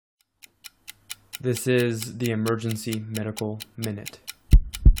This is the Emergency Medical Minute.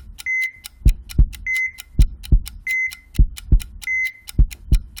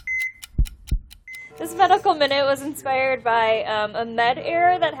 This medical minute was inspired by a med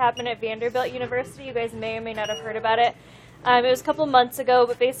error that happened at Vanderbilt University. You guys may or may not have heard about it. It was a couple months ago,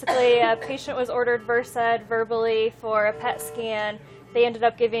 but basically a patient was ordered Versed verbally for a PET scan. They ended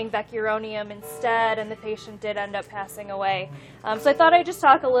up giving vecuronium instead, and the patient did end up passing away. So I thought I'd just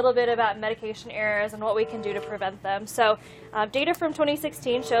talk a little bit about medication errors and what we can do to prevent them. So data from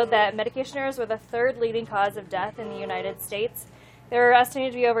 2016 showed that medication errors were the third leading cause of death in the United States. There are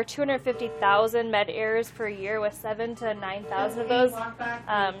estimated to be over 250,000 med errors per year, with 7,000 to 9,000 of those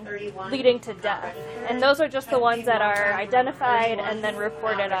leading to death. And those are just the ones that are identified and then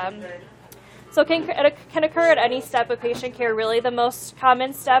reported on. So it can occur at any step of patient care, really. The most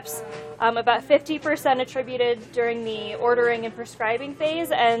common steps, about 50% attributed during the ordering and prescribing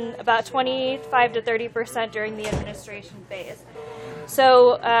phase, and about 25 to 30% during the administration phase.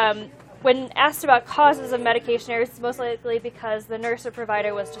 So when asked about causes of medication errors, it's most likely because the nurse or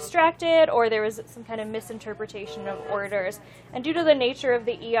provider was distracted or there was some kind of misinterpretation of orders. And due to the nature of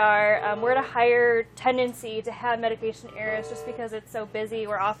the ER, we're at a higher tendency to have medication errors just because it's so busy.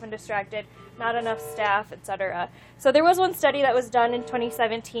 We're often distracted, not enough staff, etc. So there was one study that was done in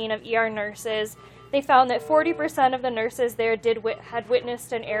 2017 of ER nurses. They found that 40% of the nurses there had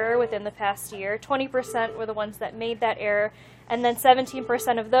witnessed an error within the past year. 20% were the ones that made that error. And then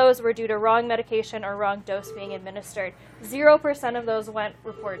 17% of those were due to wrong medication or wrong dose being administered. 0% of those went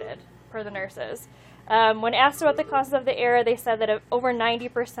reported per the nurses. When asked about the causes of the error, they said that over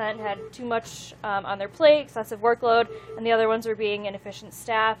 90% had too much on their plate, excessive workload, and the other ones were being inefficient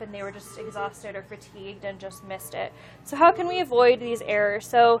staff, and they were just exhausted or fatigued and just missed it. So how can we avoid these errors?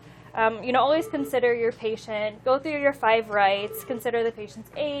 So always consider your patient. Go through your 5 rights. Consider the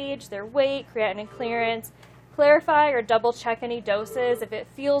patient's age, their weight, creatinine clearance. Clarify or double check any doses. If it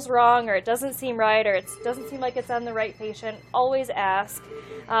feels wrong or it doesn't seem right or it doesn't seem like it's on the right patient, always ask.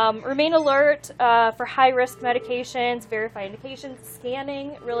 Remain alert for high-risk medications, verify indications.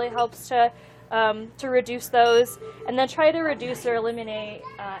 Scanning really helps to reduce those, and then try to reduce or eliminate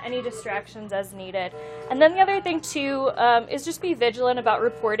any distractions as needed. And then the other thing too is just be vigilant about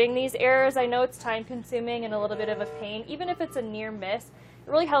reporting these errors. I know it's time-consuming and a little bit of a pain, even if it's a near miss. It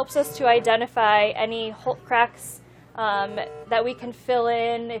really helps us to identify any cracks that we can fill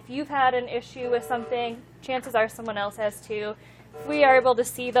in. If you've had an issue with something, chances are someone else has too. If we are able to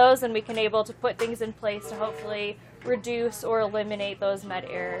see those, then we can able to put things in place to hopefully reduce or eliminate those med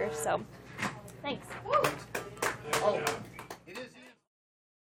errors. So, thanks.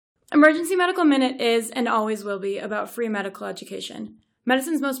 Emergency Medical Minute is and always will be about free medical education.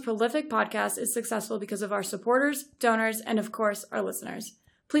 Medicine's most prolific podcast is successful because of our supporters, donors, and of course, our listeners.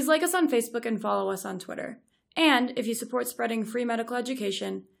 Please like us on Facebook and follow us on Twitter. And if you support spreading free medical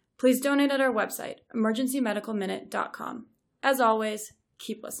education, please donate at our website, emergencymedicalminute.com. As always,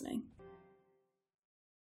 keep listening.